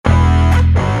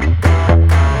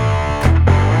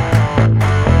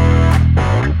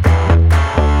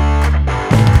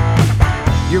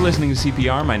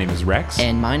CPR. My name is Rex.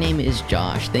 And my name is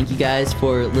Josh. Thank you guys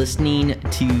for listening.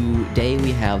 Today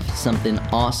we have something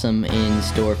awesome in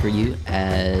store for you,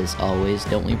 as always,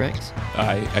 don't we, Rex?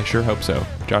 I sure hope so.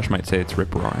 Josh might say it's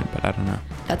rip-roaring, but I don't know.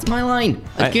 That's my line.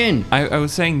 Again. I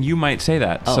was saying you might say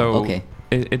that. Oh, so okay.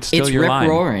 It's still your line. It's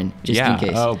rip-roaring, just in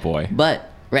case. Oh, boy.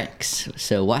 But, Rex,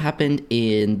 so what happened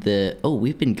in the... Oh,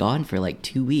 we've been gone for like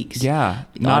 2 weeks. Yeah,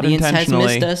 The not audience intentionally.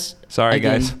 has missed us. Sorry,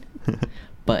 again. guys.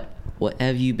 But what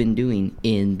have you been doing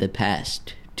in the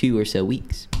past 2 or so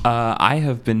weeks? I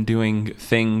have been doing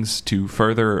things to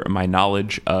further my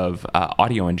knowledge of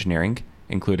audio engineering,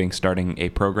 including starting a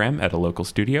program at a local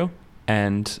studio,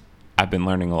 and I've been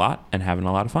learning a lot and having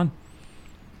a lot of fun.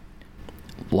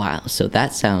 Wow, so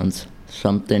that sounds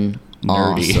something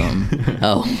Nerdy. awesome.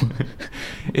 Oh.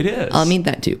 It is. I mean,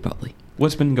 that too, probably.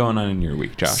 What's been going on in your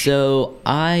week, Josh? So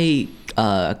I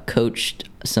coached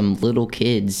some little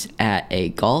kids at a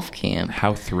golf camp.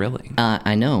 How thrilling.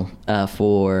 I know,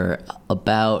 for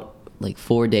about like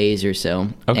 4 days or so.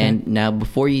 Okay. And now,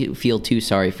 before you feel too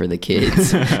sorry for the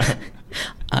kids,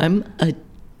 I'm a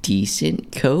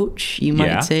decent coach, you might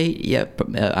Yeah? say. Yep.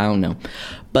 I don't know.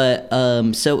 But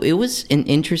so it was an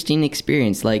interesting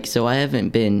experience. Like, so I haven't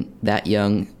been that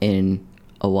young in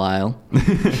a while.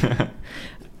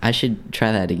 I should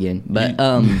try that again. But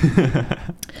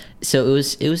so it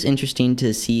was interesting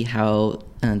to see how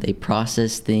they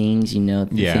process things,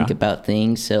 Yeah. think about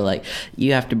things. So like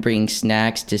you have to bring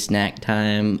snacks to snack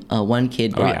time. One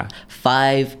kid brought yeah.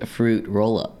 5 fruit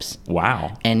roll-ups.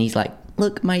 Wow. And he's like,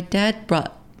 "Look, my dad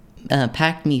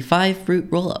packed me 5 fruit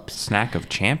roll-ups." Snack of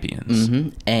champions.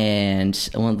 And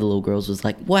one of the little girls was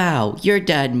like, "Wow, your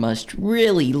dad must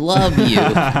really love you."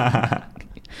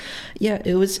 Yeah,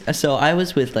 it was. So I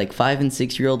was with like 5 and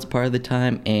 6-year-olds part of the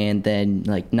time, and then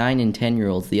like 9 and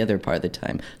 10-year-olds the other part of the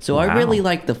time. So I Wow. really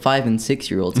liked the 5 and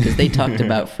 6-year-olds because they talked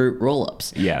about fruit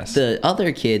roll-ups. Yes. The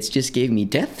other kids just gave me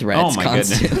death threats Oh my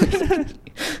constantly.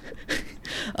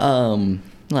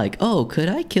 Like, "Oh, could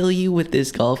I kill you with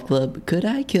this golf club? Could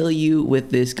I kill you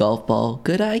with this golf ball?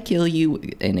 Could I kill you?"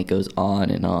 And it goes on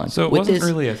and on. So it With wasn't this-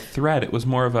 really a threat. It was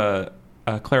more of a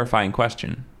clarifying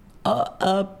question.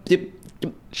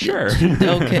 Sure.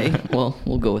 Okay, well,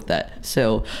 we'll go with that.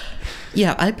 So,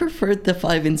 yeah, I preferred the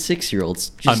 5 and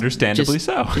 6-year-olds. Understandably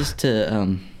so. Just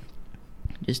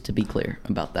to be clear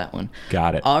about that one.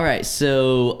 Got it. All right.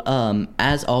 So,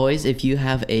 as always, if you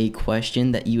have a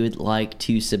question that you would like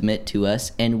to submit to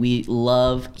us, and we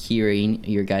love hearing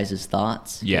your guys'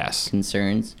 thoughts, Yes.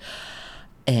 concerns,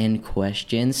 and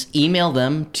questions, email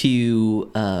them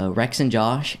to Rex and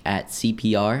Josh at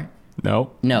CPR.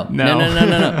 No. No.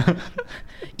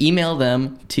 Email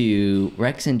them to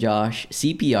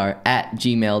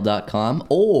rexandjoshcpr@gmail.com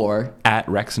or... At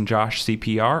Rex and Josh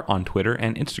CPR on Twitter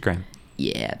and Instagram.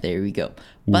 Yeah, there we go.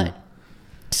 But,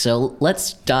 so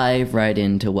let's dive right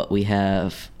into what we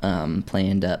have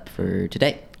planned up for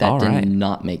today. That All did right.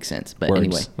 not make sense, but Words.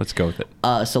 anyway. Let's go with it.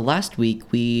 So last week,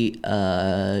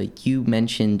 you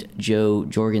mentioned Joe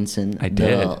Jorgensen, I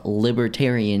did. the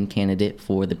Libertarian candidate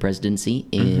for the presidency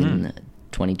in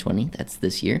 2020. That's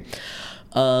this year.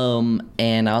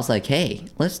 And I was like, hey,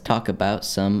 let's talk about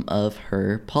some of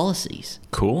her policies.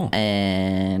 Cool.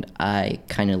 And I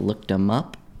kind of looked them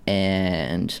up,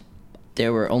 and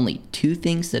there were only 2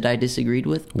 things that I disagreed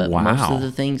with, but most Wow. of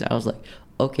the things I was like,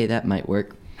 okay, that might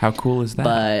work. How cool is that?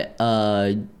 But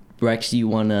Rex, do you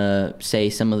want to say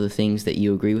some of the things that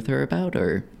you agree with her about,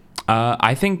 or?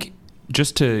 I think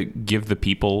just to give the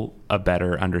people a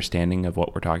better understanding of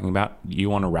what we're talking about, you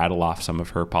want to rattle off some of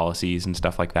her policies and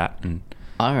stuff like that. And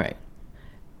All right.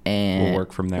 And we'll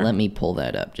work from there. Let me pull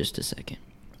that up just a second.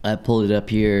 I pulled it up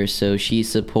here. So she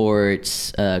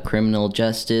supports criminal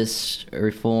justice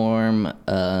reform.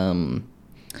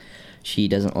 She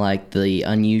doesn't like the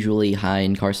unusually high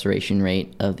incarceration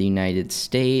rate of the United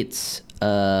States.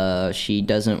 She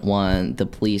doesn't want the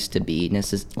police to be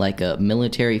like a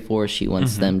military force. She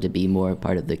wants them to be more a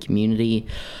part of the community.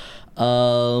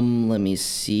 Let me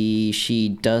see. She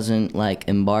doesn't like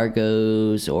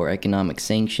embargoes or economic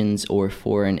sanctions or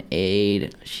foreign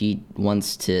aid. She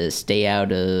wants to stay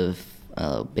out of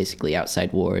basically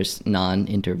outside wars,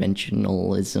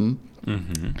 non-interventionalism,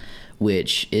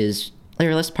 which is...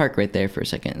 Let's park right there for a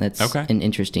second. That's Okay. an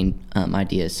interesting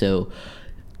idea. So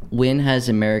when has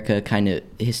America kind of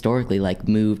historically like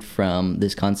moved from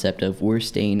this concept of we're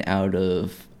staying out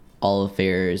of all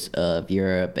affairs of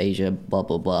Europe, Asia, blah,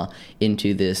 blah, blah,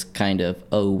 into this kind of,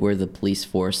 oh, we're the police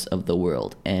force of the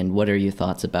world? And what are your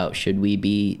thoughts about, should we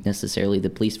be necessarily the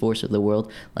police force of the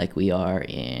world like we are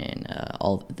in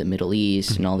all the Middle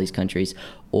East and all these countries,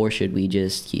 or should we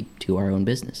just keep to our own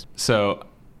business? So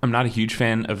I'm not a huge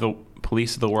fan of the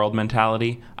police of the world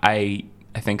mentality. I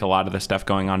think a lot of the stuff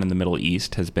going on in the Middle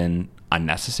East has been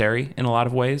unnecessary in a lot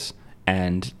of ways,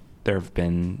 and there have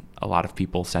been a lot of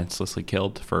people senselessly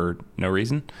killed for no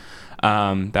reason.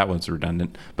 That was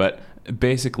redundant, but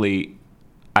basically,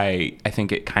 I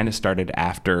think it kind of started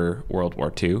after World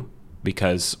War II,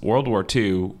 because World War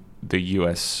II, the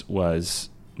U.S. was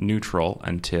neutral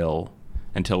until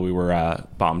we were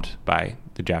bombed by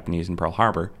the Japanese in Pearl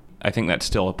Harbor. I think that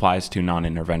still applies to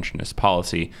non-interventionist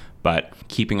policy, but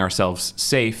keeping ourselves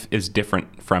safe is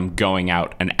different from going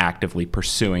out and actively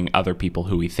pursuing other people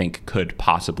who we think could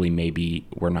possibly, maybe,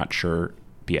 we're not sure,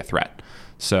 be a threat.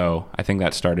 So I think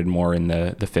that started more in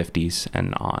the 50s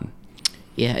and on.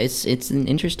 Yeah, it's an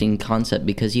interesting concept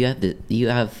because you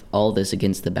have all this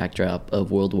against the backdrop of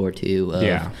World War II,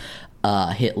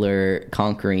 of Hitler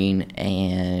conquering,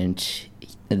 and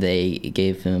they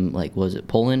gave him, like, was it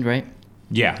Poland, right?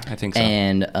 Yeah, I think so.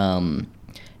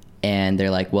 And they're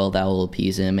like, well, that will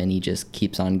appease him, and he just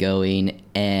keeps on going.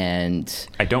 And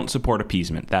I don't support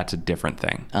appeasement. That's a different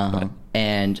thing.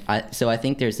 And I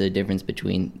think there's a difference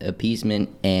between appeasement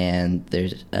and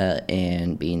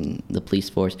and being the police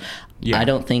force. Yeah. I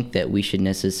don't think that we should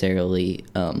necessarily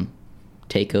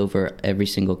take over every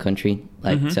single country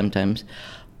like sometimes,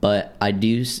 but I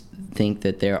do think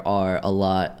that there are a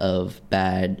lot of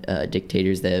bad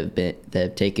dictators that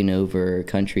have taken over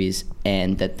countries,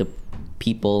 and that the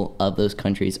people of those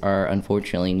countries are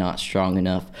unfortunately not strong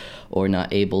enough or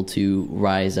not able to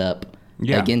rise up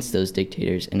against those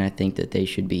dictators, and I think that they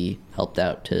should be helped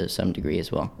out to some degree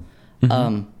as well.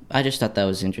 I just thought that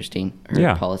was interesting,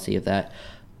 her policy of that.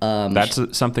 That's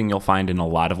something you'll find in a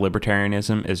lot of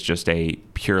libertarianism, is just a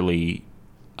purely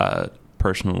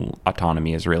personal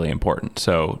autonomy is really important.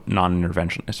 So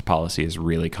non-interventionist policy is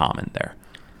really common there.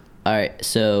 All right,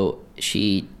 so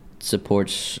she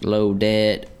supports low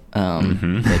debt,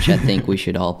 which I think we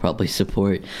should all probably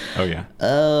support. Oh,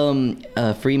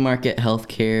 yeah. Free market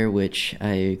healthcare, which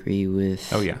I agree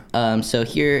with. Oh, yeah. So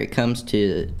here it comes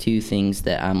to two things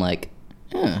that I'm like,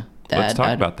 let's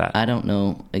talk about that. I don't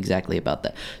know exactly about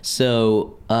that.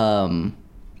 So,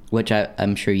 which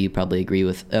I'm sure you probably agree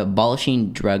with,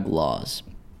 abolishing drug laws.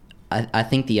 I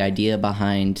think the idea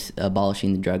behind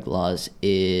abolishing the drug laws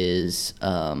is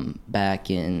back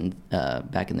in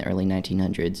the early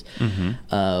 1900s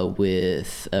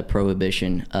with a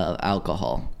prohibition of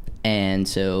alcohol, and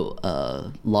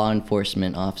so law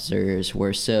enforcement officers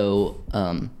were so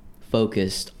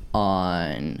focused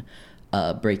on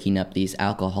breaking up these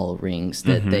alcohol rings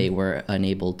that they were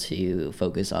unable to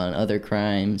focus on other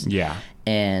crimes. Yeah,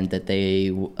 and that they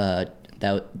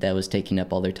that was taking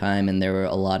up all their time, and there were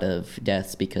a lot of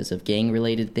deaths because of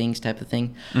gang-related things, type of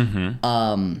thing.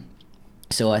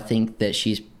 So I think that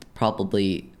she's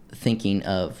probably thinking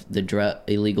of the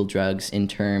illegal drugs in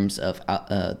terms of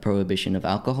prohibition of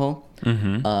alcohol.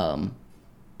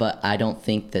 But I don't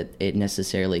think that it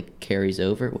necessarily carries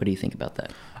over. What do you think about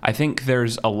that? I think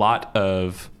there's a lot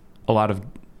of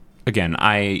again,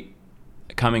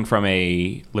 coming from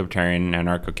a libertarian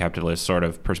anarcho-capitalist sort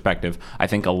of perspective, I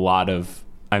think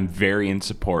I'm very in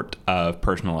support of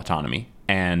personal autonomy,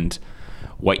 and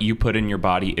what you put in your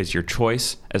body is your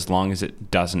choice as long as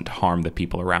it doesn't harm the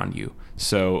people around you.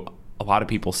 So a lot of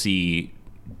people see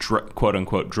quote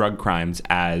unquote drug crimes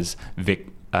as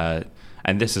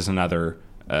and this is another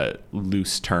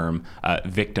loose term,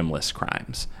 victimless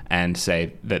crimes, and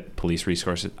say that police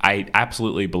resources, I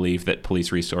absolutely believe that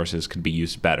police resources could be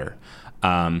used better.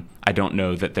 I don't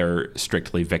know that they're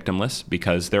strictly victimless,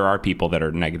 because there are people that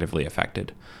are negatively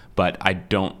affected, but I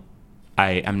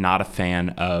am not a fan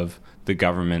of the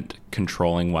government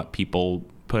controlling what people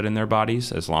put in their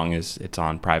bodies, as long as it's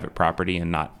on private property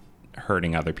and not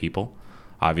hurting other people.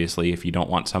 Obviously, if you don't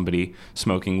want somebody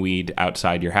smoking weed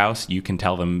outside your house, you can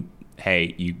tell them,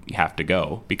 hey, you have to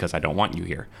go because I don't want you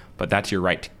here. But that's your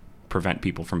right to prevent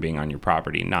people from being on your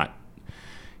property, not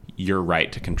your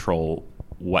right to control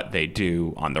what they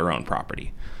do on their own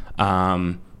property.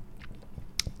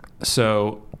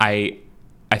 So I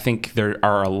think there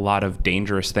are a lot of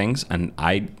dangerous things, and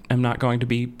I am not going to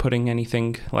be putting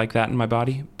anything like that in my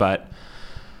body, but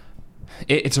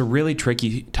it's a really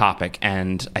tricky topic,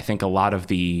 and I think a lot of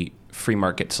the free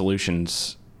market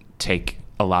solutions take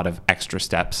a lot of extra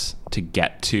steps to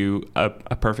get to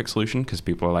a perfect solution, because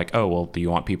people are like, oh, well, do you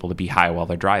want people to be high while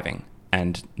they're driving?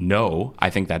 And no,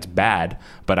 I think that's bad,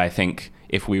 but I think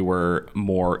if we were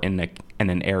more in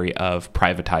an area of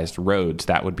privatized roads,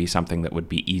 that would be something that would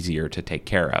be easier to take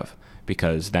care of,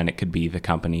 because then it could be the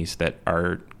companies that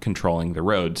are controlling the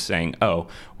roads saying, oh,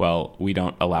 well, we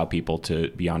don't allow people to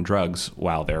be on drugs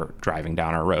while they're driving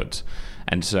down our roads.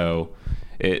 And so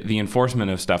the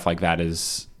enforcement of stuff like that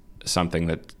is something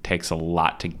that takes a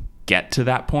lot to get to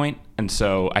that point. And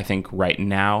so I think right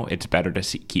now it's better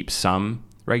to keep some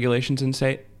regulations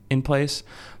in place.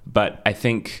 But I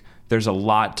think there's a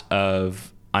lot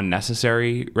of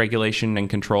unnecessary regulation and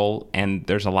control, and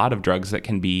there's a lot of drugs that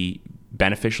can be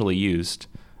beneficially used,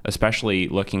 especially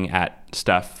looking at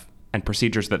stuff and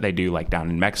procedures that they do like down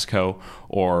in Mexico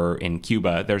or in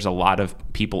Cuba. There's a lot of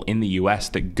people in the US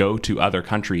that go to other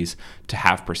countries to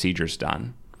have procedures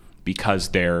done because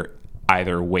they're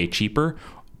either way cheaper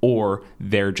or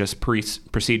they're just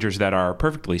procedures that are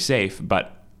perfectly safe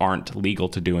but aren't legal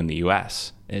to do in the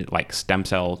US. Like stem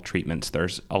cell treatments,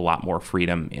 there's a lot more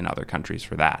freedom in other countries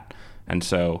for that. And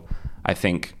so I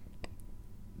think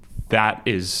that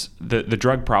is the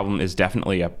drug problem is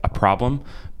definitely a problem,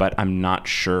 but I'm not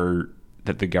sure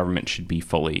that the government should be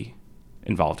fully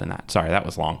involved in that. Sorry, that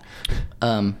was long.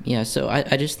 Yeah, so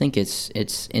I just think it's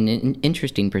an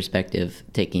interesting perspective,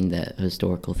 taking the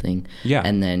historical thing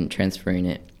and then transferring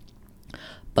it.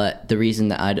 But the reason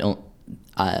that I don't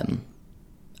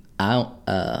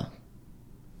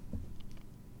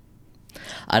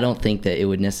think that it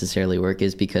would necessarily work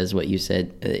is because what you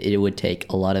said, it would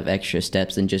take a lot of extra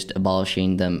steps, and just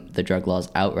abolishing the drug laws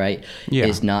outright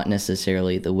is not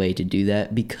necessarily the way to do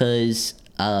that, because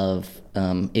of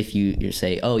if you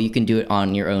say, oh, you can do it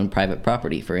on your own private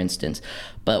property, for instance.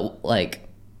 But like,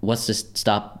 what's to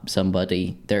stop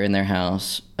somebody, they're in their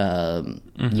house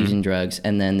using drugs,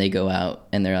 and then they go out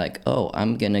and they're like, oh,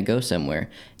 I'm going to go somewhere.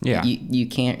 Yeah. You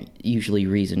can't usually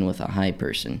reason with a high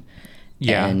person.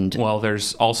 Yeah. And well,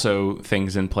 there's also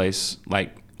things in place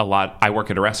like I work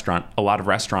at a restaurant. A lot of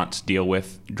restaurants deal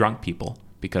with drunk people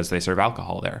because they serve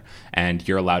alcohol there, and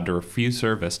you're allowed to refuse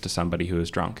service to somebody who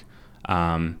is drunk.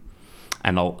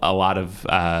 And a lot of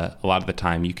the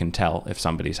time you can tell if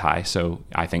somebody's high. So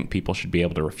I think people should be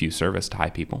able to refuse service to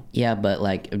high people. Yeah, but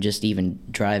like just even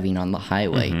driving on the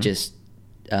highway, just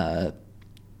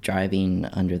driving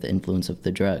under the influence of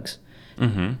the drugs.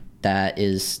 Mm-hmm.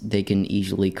 They can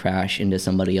easily crash into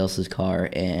somebody else's car,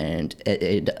 and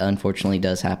it unfortunately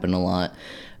does happen a lot.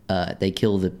 They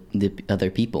kill the other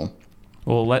people.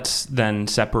 Well, let's then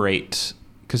separate,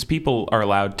 because people are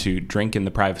allowed to drink in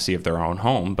the privacy of their own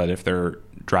home, but if they're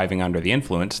driving under the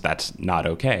influence, that's not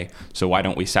okay. So why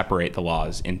don't we separate the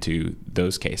laws into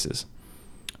those cases?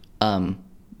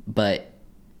 But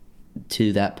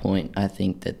to that point, I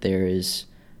think that there is,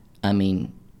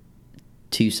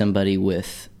 to somebody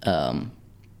with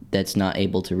that's not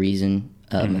able to reason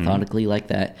methodically like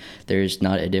that, there's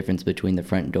not a difference between the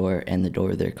front door and the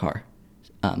door of their car.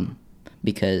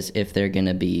 Because if they're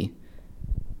gonna be,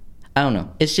 I don't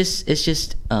know, it's just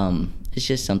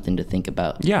something to think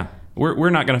about. Yeah, we're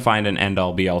not gonna find an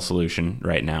end-all be-all solution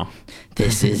right now.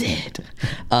 This is it.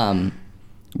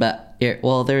 But here,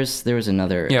 well, there was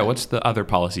another. Yeah, what's the other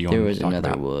policy you want to talk about?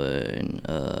 There was another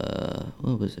one.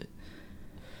 What was it?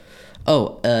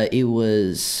 Oh, it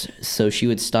was, so she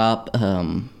would stop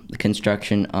the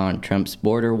construction on Trump's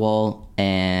border wall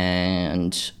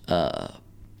and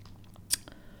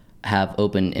have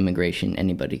open immigration.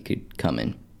 Anybody could come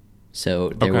in. So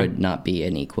there would not be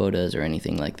any quotas or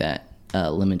anything like that,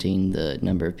 limiting the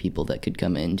number of people that could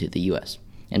come into the U.S.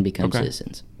 and become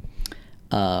citizens.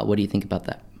 What do you think about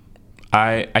that?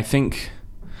 I think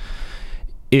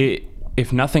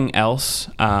if nothing else,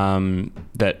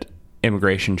 that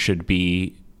immigration should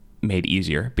be made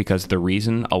easier, because the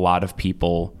reason a lot of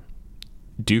people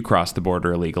do cross the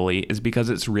border illegally is because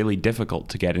it's really difficult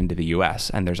to get into the U.S.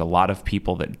 And there's a lot of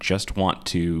people that just want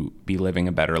to be living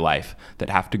a better life that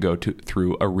have to go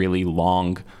through a really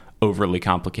long, overly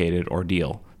complicated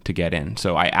ordeal to get in.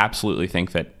 So I absolutely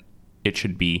think that it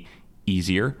should be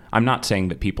easier. I'm not saying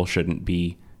that people shouldn't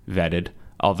be vetted,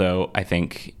 although I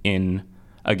think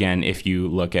again, if you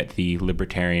look at the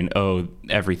libertarian,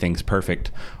 everything's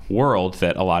perfect world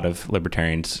that a lot of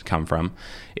libertarians come from,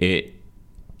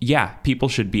 people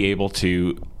should be able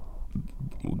to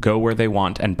go where they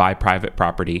want and buy private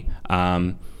property.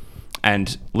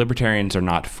 And libertarians are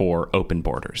not for open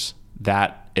borders.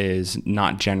 That is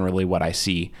not generally what I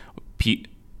see.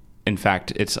 In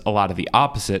fact, it's a lot of the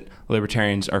opposite.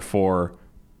 Libertarians are for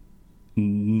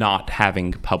not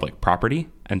having public property.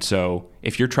 And so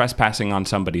if you're trespassing on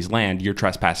somebody's land, you're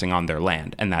trespassing on their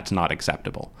land, and that's not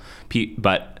acceptable.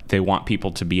 But they want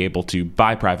people to be able to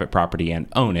buy private property and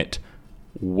own it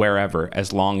wherever,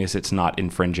 as long as it's not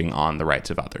infringing on the rights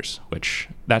of others, which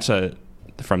that's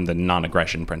from the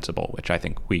non-aggression principle, which I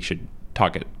think we should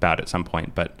talk about at some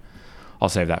point, but I'll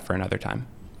save that for another time.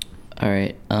 All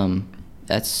right.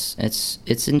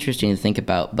 It's interesting to think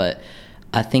about, but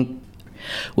I think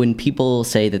when people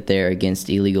say that they're against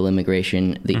illegal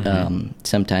immigration,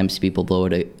 sometimes people blow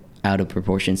it out of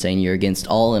proportion, saying you're against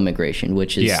all immigration,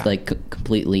 which is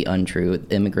completely untrue.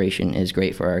 Immigration is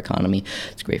great for our economy,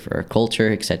 it's great for our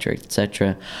culture, etc.,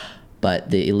 etc.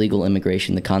 But the illegal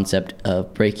immigration, the concept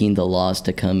of breaking the laws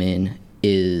to come in,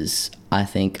 is, I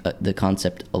think, the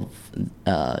concept of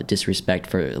disrespect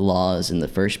for laws in the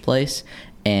first place.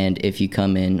 And if you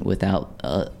come in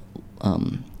without,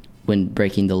 when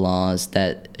breaking the laws,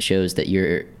 that shows that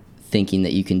you're thinking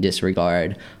that you can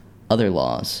disregard other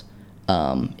laws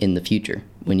in the future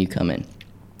when you come in.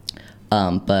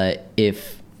 But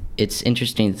if it's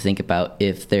interesting to think about,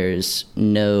 if there's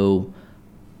no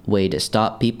way to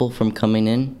stop people from coming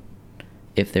in,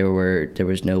 if there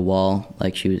was no wall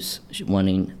like she was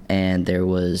wanting, and there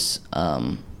was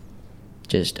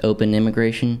just open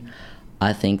immigration,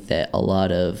 I think that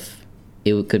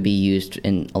it could be used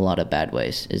in a lot of bad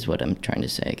ways, is what I'm trying to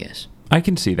say, I guess. I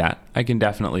can see that. I can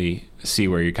definitely see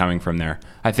where you're coming from there.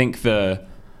 I think I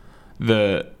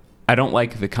don't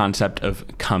like the concept of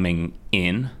coming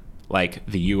in, like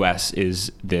the U.S.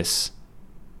 is this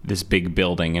big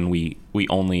building and we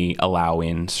only allow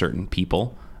in certain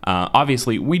people.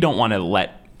 Obviously, we don't want to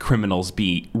let criminals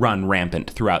run rampant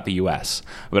throughout the U.S.,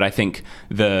 but I think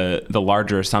the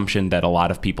larger assumption that a lot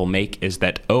of people make is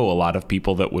that, a lot of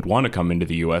people that would want to come into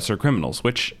the U.S. are criminals,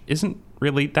 which isn't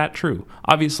really that true.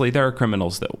 Obviously, there are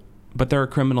criminals but there are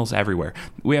criminals everywhere.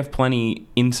 We have plenty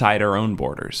inside our own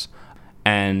borders,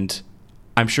 and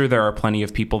I'm sure there are plenty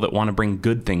of people that want to bring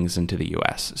good things into the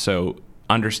U.S., so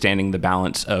understanding the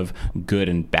balance of good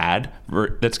and bad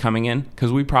that's coming in,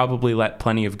 because we probably let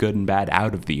plenty of good and bad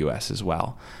out of the U.S. as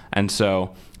well. And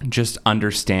so just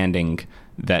understanding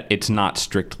that it's not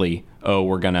strictly,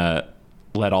 we're going to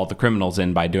let all the criminals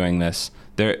in by doing this.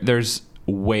 There's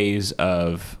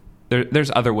other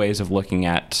ways of looking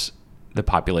at the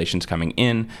populations coming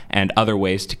in and other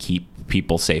ways to keep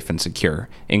people safe and secure,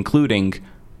 including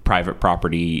private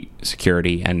property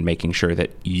security and making sure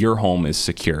that your home is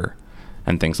secure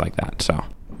and things like that. So,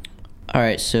 all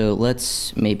right, so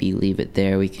let's maybe leave it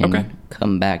there. We can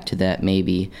come back to that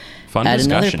maybe at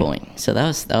discussion. Another point. So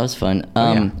that was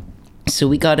fun. So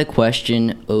we got a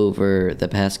question over the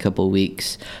past couple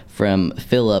weeks from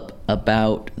Philip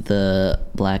about the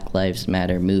Black Lives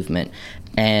Matter movement,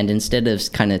 and instead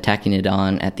of kind of tacking it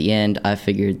on at the end, I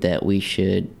figured that we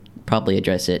should probably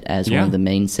address it as one of the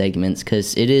main segments,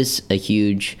 because it is a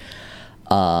huge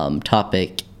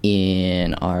topic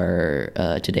in our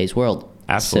today's world.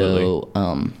 Absolutely.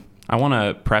 So I want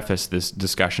to preface this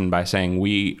discussion by saying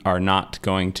we are not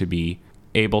going to be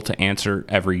able to answer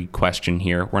every question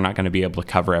here. We're not going to be able to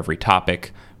cover every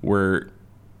topic.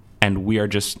 We are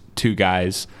just two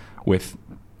guys with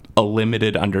a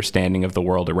limited understanding of the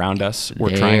world around us.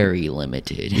 We're very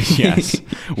limited. Yes.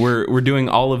 We're doing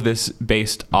all of this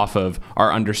based off of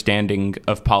our understanding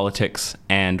of politics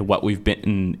and what we've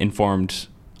been informed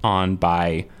on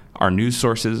by our news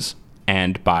sources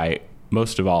and by,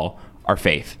 most of all, our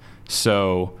faith.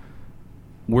 So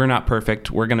we're not perfect.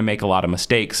 We're going to make a lot of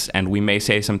mistakes, and we may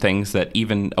say some things that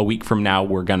even a week from now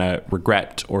we're going to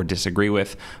regret or disagree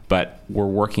with, but we're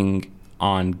working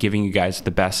on giving you guys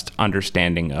the best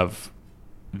understanding of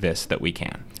this that we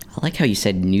can. I like how you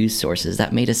said news sources.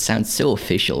 That made us sound so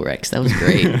official, Rex. That was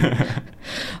great.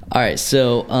 All right,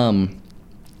 so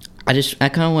I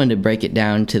kind of wanted to break it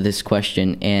down to this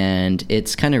question, and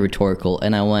it's kind of rhetorical,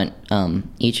 and I want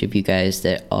each of you guys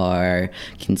that are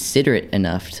considerate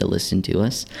enough to listen to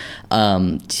us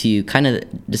to kind of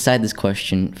decide this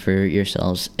question for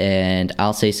yourselves. And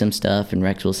I'll say some stuff, and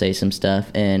Rex will say some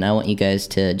stuff, and I want you guys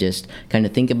to just kind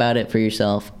of think about it for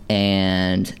yourself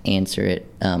and answer it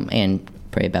and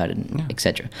pray about it,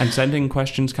 etc. And send in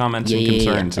questions, comments, and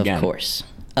concerns again. Of course.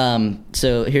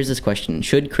 So here's this question.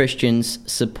 Should Christians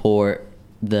support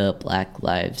the Black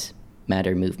Lives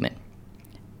Matter movement?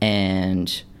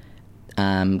 And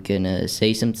I'm going to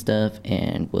say some stuff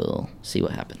and we'll see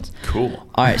what happens. Cool.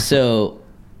 All right. So,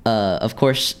 of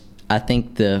course, I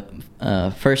think the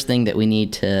first thing that we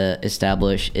need to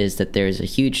establish is that there's a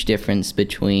huge difference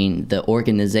between the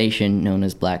organization known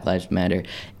as Black Lives Matter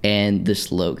and the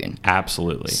slogan.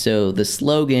 Absolutely. So the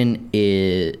slogan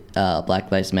is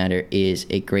Black Lives Matter is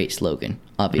a great slogan,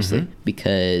 obviously,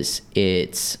 because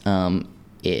it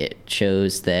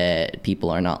shows that people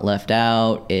are not left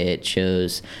out. It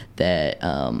shows that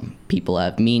people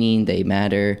have meaning, they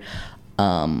matter.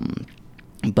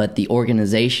 But the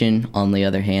organization, on the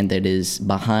other hand, that is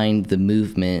behind the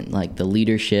movement, like the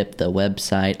leadership, the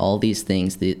website, all these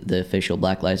things, the official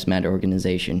Black Lives Matter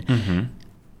organization,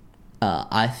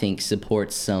 I think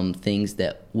supports some things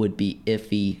that would be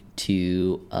iffy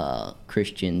to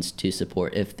Christians to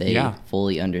support if they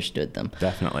fully understood them.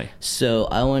 Definitely. So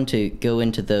I want to go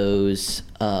into those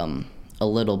a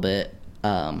little bit.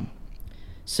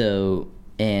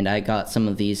 And I got some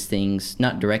of these things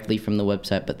not directly from the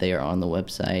website, but they are on the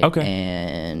website. Okay.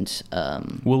 And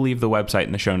we'll leave the website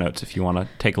in the show notes if you want to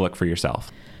take a look for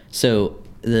yourself. So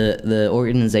the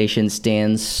organization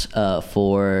stands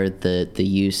for the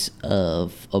use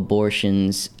of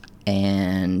abortions,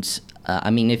 and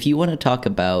I mean, if you want to talk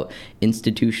about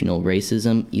institutional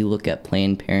racism, you look at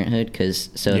Planned Parenthood,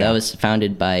 that was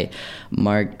founded by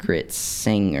Margaret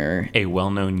Sanger, a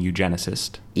well-known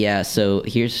eugenicist. Yeah, so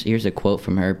here's a quote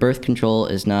from her. Birth control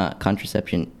is not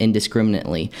contraception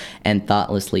indiscriminately and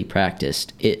thoughtlessly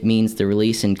practiced. It means the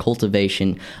release and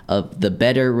cultivation of the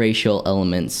better racial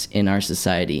elements in our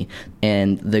society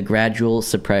and the gradual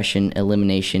suppression,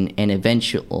 elimination, and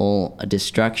eventual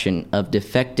destruction of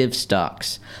defective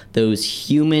stocks, those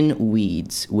human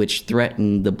weeds which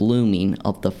threaten the blooming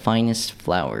of the finest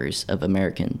flowers of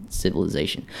American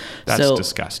civilization. That's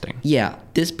disgusting. Yeah,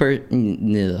 this gives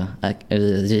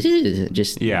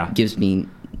me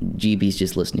GBs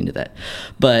just listening to that.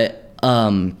 But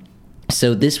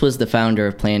so this was the founder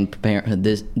of Planned Parenthood.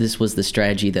 This was the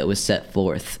strategy that was set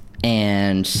forth.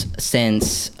 And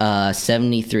since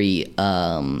 73,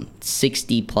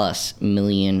 60 plus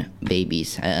million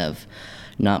babies have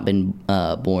not been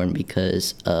born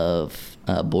because of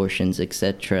abortions,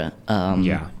 etc.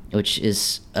 Which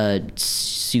is a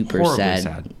super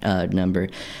sad number.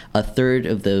 A third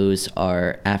of those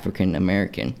are African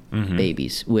American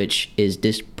babies, which is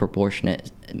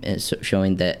disproportionate,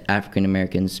 showing that African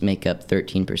Americans make up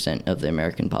 13% of the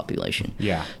American population.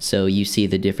 Yeah. So you see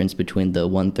the difference between the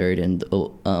 1/3 and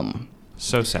the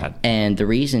so sad. And the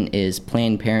reason is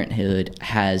Planned Parenthood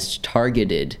has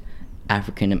targeted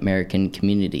African American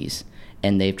communities.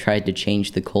 And they've tried to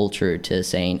change the culture to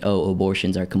saying, oh,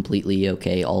 abortions are completely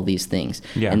okay, all these things.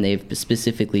 Yeah. And they've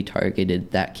specifically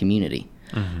targeted that community,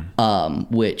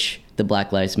 which the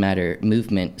Black Lives Matter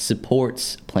movement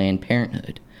supports Planned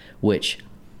Parenthood, which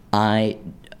I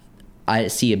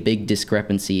see a big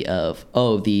discrepancy of,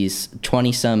 these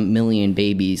 20-some million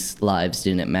babies' lives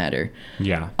didn't matter.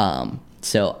 Yeah.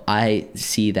 So I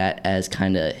see that as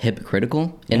kind of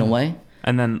hypocritical in a way.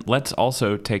 And then let's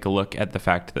also take a look at the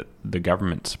fact that the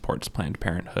government supports Planned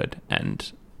Parenthood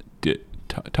and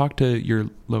talk to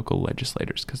your local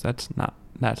legislators, because that's not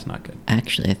good.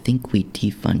 Actually, I think we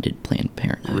defunded Planned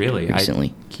Parenthood recently.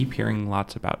 I keep hearing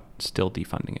lots about still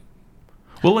defunding it.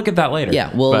 We'll look at that later.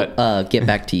 Yeah, we'll get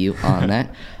back to you on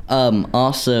that.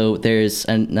 Also, there's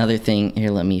another thing. Here,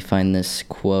 let me find this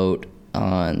quote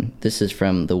on. This is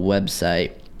from the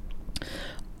website.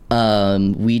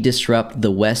 We disrupt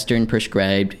the Western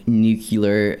prescribed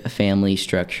nuclear family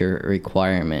structure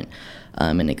requirement.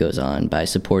 And it goes on by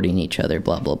supporting each other,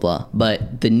 blah, blah, blah.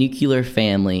 But the nuclear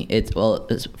family,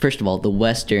 first of all, the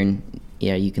Western,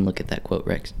 you can look at that quote,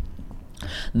 Rex.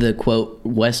 The quote,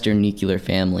 Western nuclear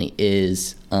family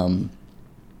is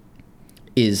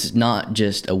not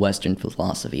just a Western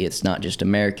philosophy. It's not just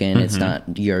American. It's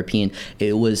not European.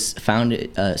 It was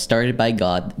started by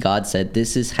God. God said,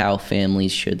 this is how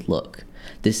families should look.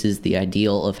 This is the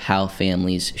ideal of how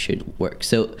families should work.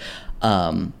 So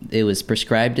it was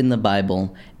prescribed in the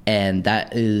Bible, and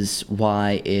that is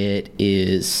why it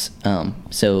is.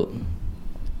 So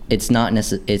it's not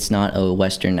a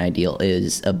Western ideal. It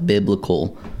is a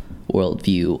biblical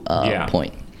worldview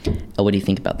point. What do you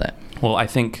think about that? Well, I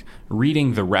think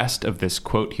reading the rest of this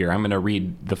quote here, I'm going to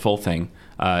read the full thing.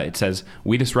 It says,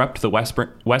 we disrupt the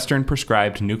Western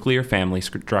prescribed nuclear family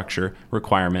structure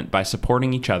requirement by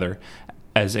supporting each other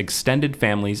as extended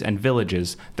families and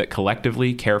villages that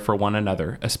collectively care for one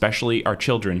another, especially our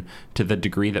children, to the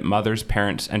degree that mothers,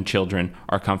 parents, and children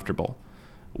are comfortable.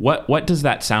 What does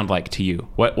that sound like to you?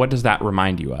 What does that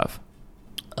remind you of?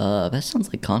 That sounds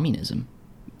like communism.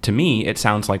 To me, it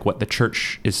sounds like what the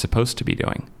church is supposed to be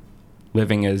doing,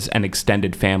 living as an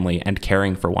extended family and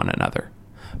caring for one another.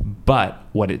 But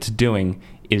what it's doing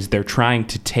is they're trying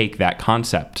to take that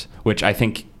concept, which I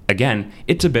think, again,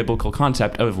 it's a biblical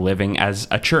concept of living as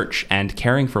a church and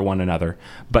caring for one another,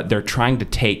 but they're trying to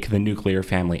take the nuclear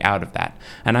family out of that.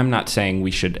 And I'm not saying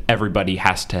everybody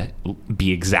has to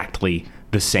be exactly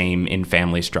the same in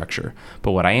family structure.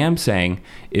 But what I am saying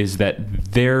is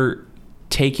that they're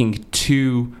taking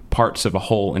two parts of a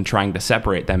whole and trying to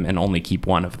separate them and only keep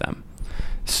one of them.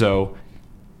 So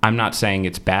I'm not saying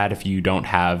it's bad if you don't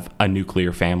have a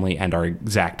nuclear family and are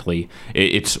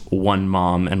it's one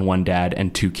mom and one dad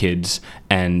and two kids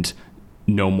and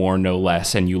no more, no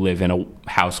less, and you live in a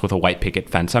house with a white picket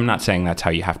fence. I'm not saying that's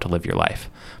how you have to live your life.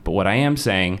 But what I am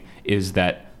saying is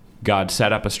that God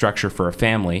set up a structure for a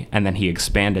family, and then he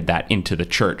expanded that into the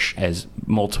church as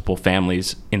multiple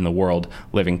families in the world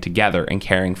living together and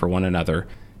caring for one another,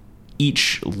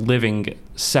 each living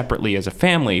separately as a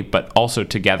family, but also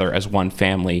together as one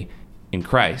family in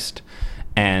Christ.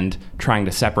 And trying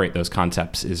to separate those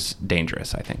concepts is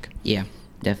dangerous, I think. Yeah,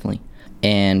 definitely.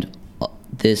 And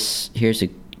here's a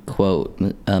quote,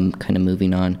 kind of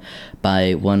moving on,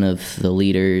 by one of the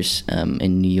leaders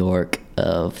in New York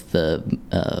of the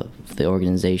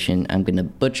organization. I'm going to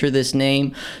butcher this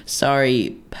name.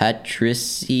 Sorry,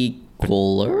 Patrici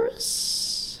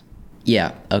Kollars?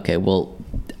 Yeah, okay, well,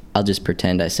 I'll just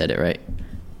pretend I said it right.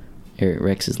 Here,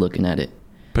 Rex is looking at it.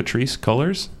 Patrice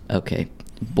Kollars? Okay.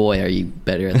 Boy, are you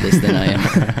better at this than I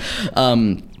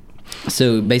am.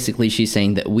 So basically she's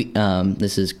saying that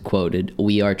this is quoted,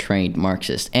 "We are trained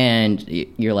Marxists." And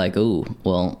you're like, oh,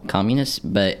 well, communists?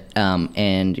 But,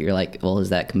 and you're like, well, is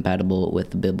that compatible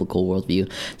with the biblical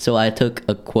worldview? So I took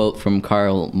a quote from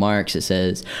Karl Marx. It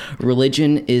says,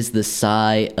 "Religion is the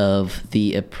sigh of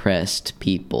the oppressed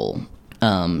people."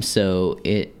 So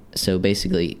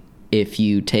basically, if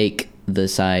you take the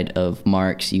side of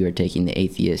Marx, you are taking the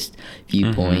atheist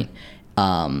viewpoint,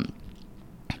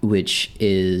 which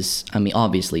is, I mean,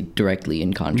 obviously directly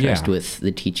in contrast with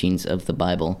the teachings of the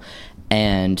Bible.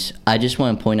 And I just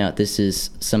want to point out, this is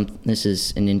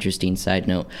an interesting side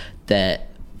note, that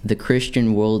the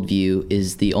Christian worldview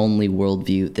is the only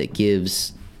worldview that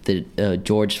gives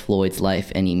George Floyd's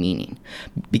life any meaning,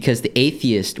 because the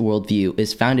atheist worldview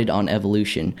is founded on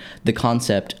evolution, the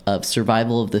concept of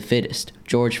survival of the fittest.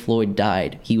 George Floyd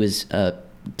died. He was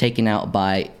taken out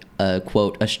by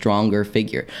quote, a stronger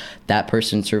figure. That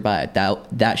person survived.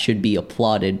 That should be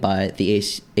applauded by the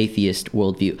atheist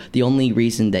worldview. The only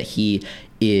reason that he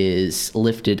is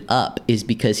lifted up is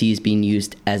because he's being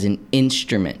used as an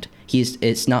instrument.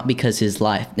 It's not because it's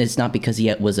not because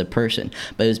he was a person,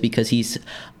 but it's because he's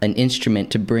an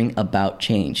instrument to bring about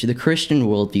change. The Christian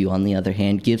worldview, on the other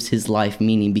hand, gives his life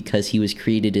meaning because he was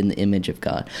created in the image of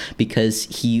God, because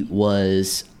he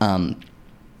was a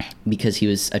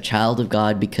child of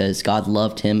God, because God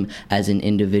loved him as an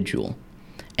individual,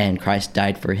 and Christ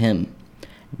died for him.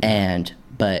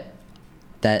 But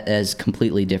that is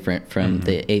completely different from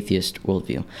the atheist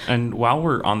worldview. And while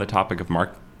we're on the topic of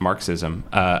Marxism,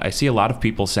 I see a lot of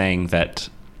people saying that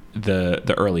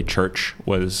the early church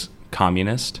was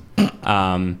communist,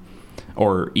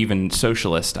 or even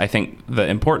socialist. I think the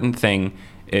important thing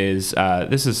is,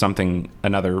 this is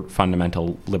another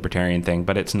fundamental libertarian thing,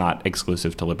 but it's not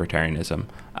exclusive to libertarianism,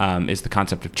 is the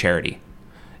concept of charity.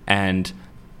 And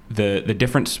the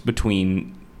difference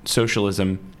between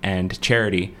socialism and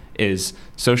charity is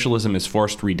socialism is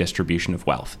forced redistribution of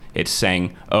wealth. It's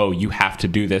saying, oh, you have to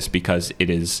do this because it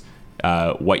is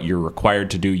what you're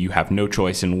required to do. You have no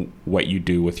choice in what you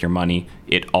do with your money.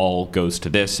 It all goes to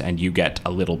this, and you get a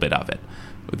little bit of it.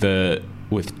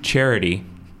 With charity,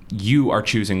 you are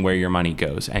choosing where your money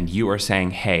goes, and you are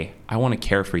saying, hey, I want to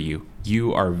care for you.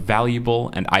 You are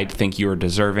valuable, and I think you are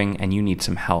deserving, and you need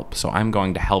some help, so I'm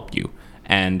going to help you.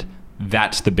 And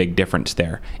that's the big difference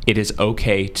there. It is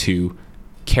okay to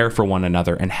care for one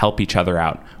another and help each other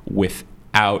out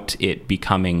without it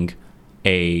becoming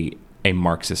a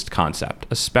Marxist concept,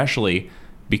 especially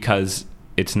because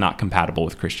it's not compatible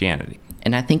with Christianity.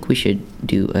 And I think we should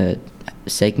do a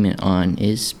segment on,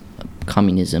 is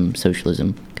communism,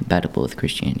 socialism compatible with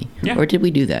Christianity? Yeah. Or did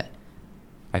we do that?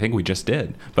 I think we just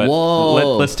did. But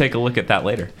let's take a look at that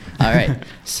later. All right.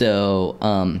 So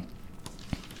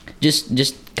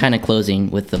just kind of closing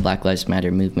with the Black Lives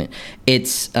Matter movement.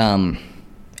 It's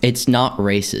not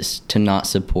racist to not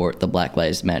support the Black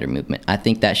Lives Matter movement. I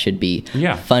think that should be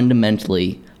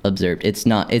fundamentally observed. It's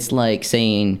not. It's like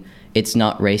saying it's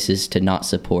not racist to not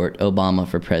support Obama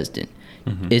for president.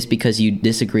 It's because you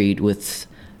disagreed with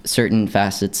certain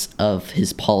facets of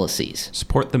his policies.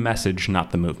 Support the message, not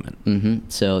the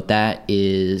movement. So that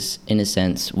is, in a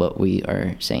sense, what we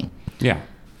are saying. Yeah.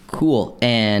 Cool.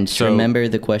 And so, remember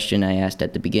the question I asked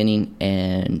at the beginning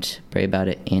and pray about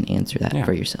it and answer that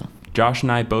for yourself. Josh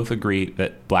and I both agree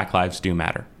that Black lives do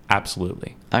matter.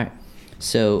 Absolutely. All right.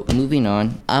 So moving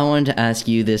on, I wanted to ask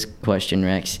you this question,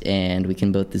 Rex, and we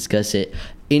can both discuss it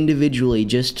individually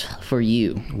just for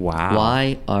you. Wow.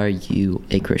 Why are you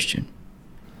a Christian?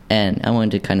 And I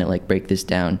wanted to kind of like break this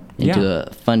down into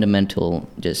a fundamental,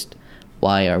 just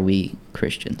why are we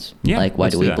Christians? Yeah, like, why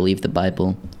do we believe the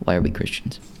Bible? Why are we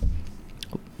Christians?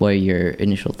 What are your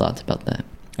initial thoughts about that?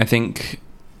 I think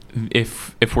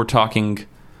if we're talking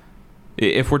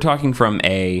from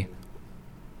a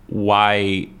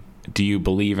why do you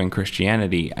believe in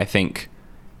Christianity? I think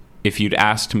if you'd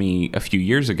asked me a few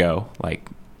years ago, like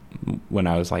when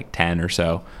I was like 10 or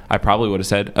so, I probably would have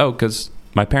said, oh, because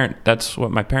that's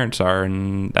what my parents are,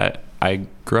 and that I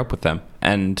grew up with them.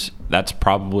 And that's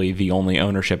probably the only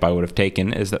ownership I would have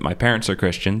taken, is that my parents are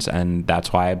Christians, and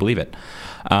that's why I believe it.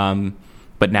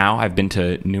 But now I've been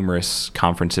to numerous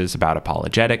conferences about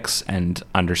apologetics and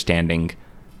understanding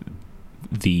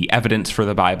the evidence for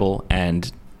the Bible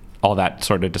and all that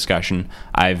sort of discussion.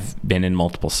 I've been in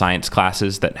multiple science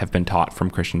classes that have been taught from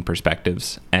Christian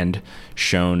perspectives and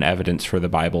shown evidence for the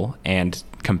Bible and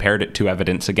compared it to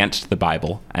evidence against the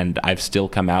Bible. And I've still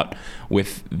come out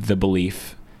with the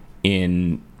belief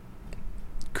in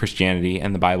Christianity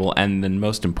and the Bible. And then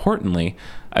most importantly,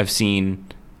 I've seen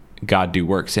God do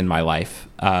works in my life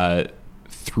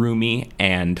through me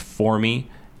and for me.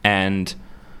 And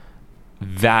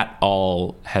that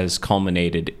all has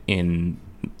culminated in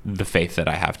the faith that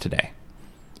I have today.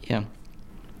 Yeah.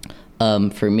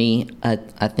 For me,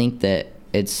 I think that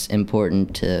it's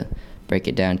important to break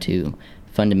it down to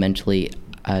fundamentally,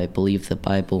 I believe the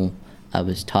Bible. I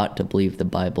was taught to believe the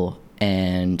Bible.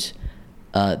 And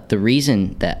the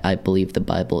reason that I believe the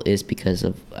Bible is because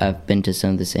I've been to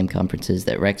some of the same conferences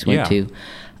that Rex went to.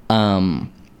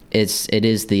 It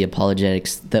is the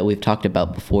apologetics that we've talked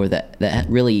about before that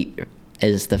really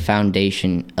is the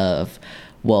foundation of,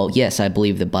 well, yes, I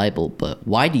believe the Bible, but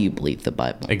why do you believe the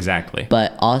Bible? Exactly.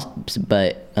 But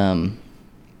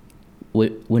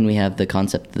when we have the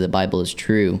concept that the Bible is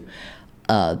true,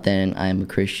 then I'm a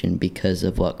Christian because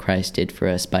of what Christ did for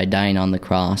us by dying on the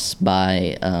cross,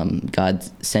 by God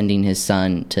sending his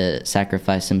son to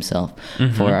sacrifice himself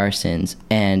for our sins,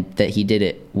 and that he did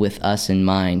it with us in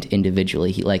mind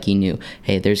individually. He knew,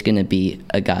 hey, there's going to be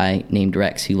a guy named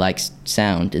Rex who likes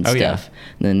sound and stuff. Yeah.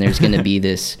 And then there's going to be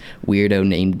this weirdo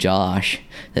named Josh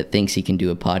that thinks he can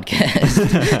do a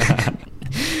podcast.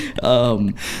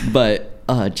 But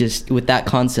just with that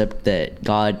concept that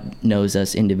God knows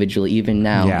us individually, even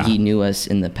now, he knew us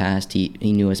in the past, he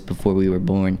knew us before we were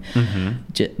born.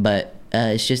 But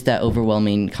it's just that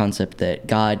overwhelming concept that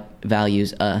God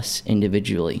values us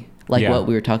individually. Like what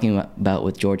we were talking about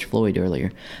with George Floyd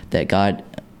earlier, that God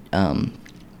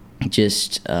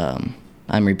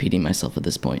I'm repeating myself at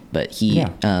this point, but he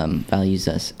values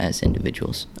us as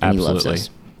individuals, and he loves us.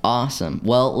 Awesome.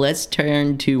 Well, let's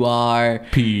turn to our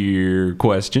peer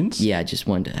questions. Yeah, I just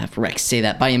wanted to have Rex say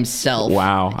that by himself.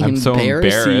 Wow, I'm so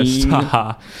embarrassed.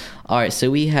 All right, so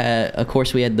we had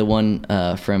the one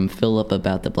from Philip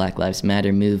about the Black Lives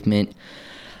Matter movement.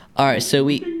 All right, so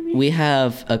we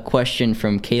have a question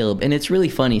from Caleb, and it's really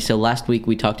funny. So last week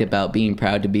we talked about being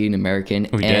proud to be an American,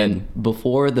 and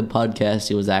before the podcast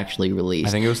it was actually released.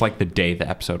 I think it was like the day the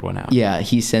episode went out. Yeah,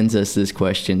 he sends us this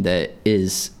question that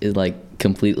is like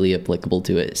completely applicable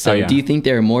to it. So do you think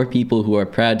there are more people who are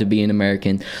proud to be an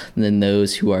American than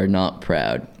those who are not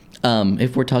proud?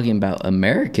 If we're talking about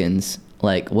Americans,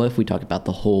 like what if we talk about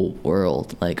the whole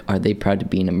world? Like, are they proud to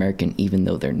be an American even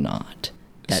though they're not?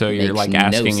 So you're like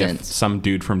asking if some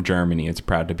dude from Germany is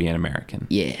proud to be an American.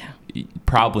 Yeah.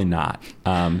 Probably not.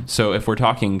 So if we're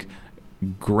talking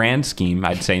grand scheme,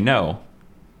 I'd say no.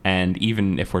 And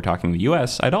even if we're talking the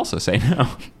U.S., I'd also say no.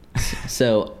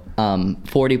 So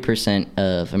 40%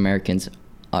 of Americans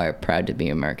are proud to be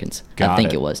Americans. I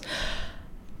think it was.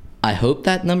 I hope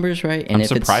that number's right. And I'm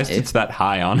surprised it's that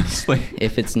high, honestly.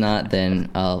 If it's not, then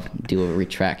I'll do a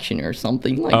retraction or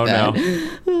something like that.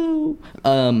 Oh,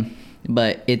 no.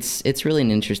 But it's really an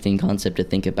interesting concept to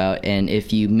think about. And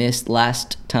if you missed our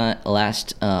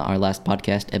last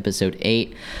podcast, episode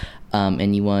 8,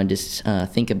 and you wanted to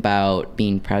think about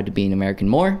being proud to be an American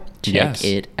more, check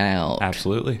it out.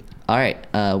 Absolutely. All right.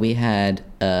 We had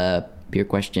a beer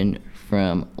question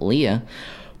from Leah.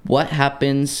 What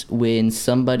happens when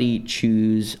somebody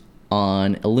chews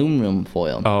on aluminum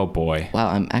foil? Oh, boy. Wow,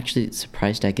 I'm actually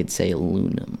surprised I could say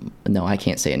aluminum. No, I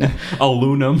can't say it. No.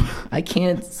 Aluminum. I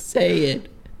can't say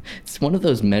it. It's one of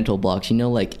those mental blocks. You know,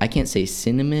 like, I can't say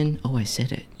cinnamon. Oh, I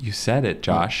said it. You said it,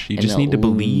 Josh. You just need to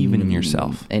believe in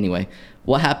yourself. Anyway,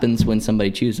 what happens when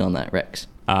somebody chews on that, Rex?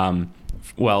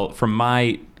 Well, from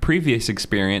my previous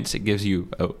experience, it gives you...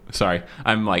 Oh, sorry.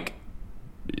 I'm, like,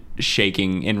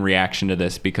 shaking in reaction to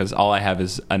this because all I have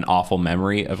is an awful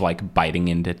memory of, like, biting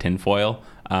into tinfoil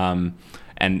and,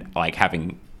 like,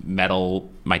 having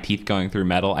my teeth going through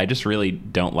metal. I just really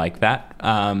don't like that.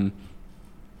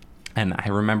 And I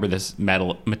remember this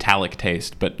metallic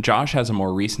taste, but Josh has a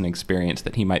more recent experience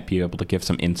that he might be able to give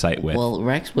some insight with. Well,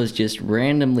 Rex was just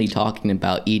randomly talking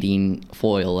about eating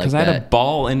foil like that. Because I had a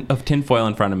ball of tinfoil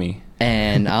in front of me,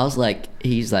 And I was like,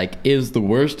 he's like, is the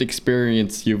worst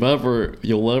experience you'll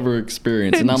ever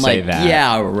experience. And I'm Didn't say like, that.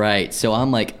 yeah, right. So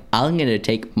I'm like, I'm gonna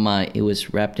take it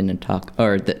was wrapped in a taco,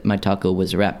 or my taco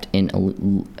was wrapped in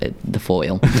the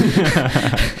foil.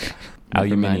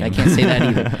 Never mind, I Aluminium. can't say that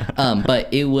either.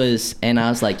 But it was, and I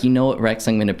was like, you know what, Rex,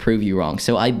 I'm gonna prove you wrong.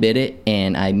 So I bit it,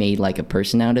 and I made like a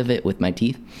person out of it with my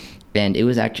teeth, and it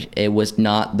was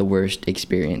not the worst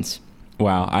experience.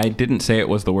 Wow, I didn't say it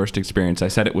was the worst experience. I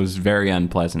said it was very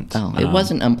unpleasant. Oh, it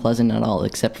wasn't unpleasant at all,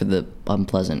 except for the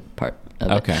unpleasant part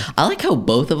of Okay. it. I like how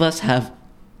both of us have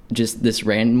just this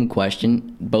random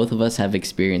question. Both of us have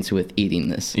experience with eating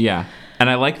this. Yeah, and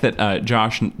I like that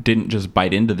Josh didn't just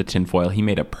bite into the tinfoil. He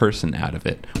made a person out of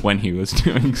it when he was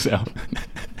doing so.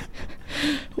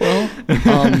 Well,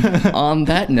 on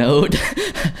that note,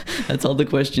 that's all the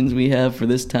questions we have for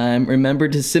this time. Remember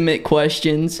to submit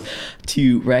questions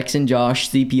to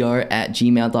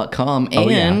rexandjoshcpr@gmail.com.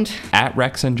 And at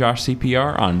Rex and Josh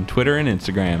CPR on Twitter and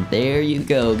Instagram. there you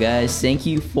go, guys. Thank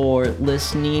you for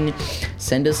listening.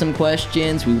 Send us some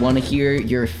questions. We want to hear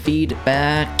your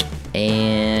feedback.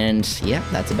 And yeah,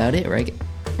 that's about it, right?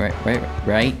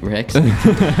 Right, Rex?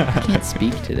 I can't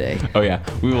speak today. Oh yeah,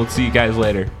 we will see you guys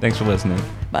later. Thanks for listening.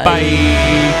 Bye.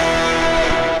 Bye.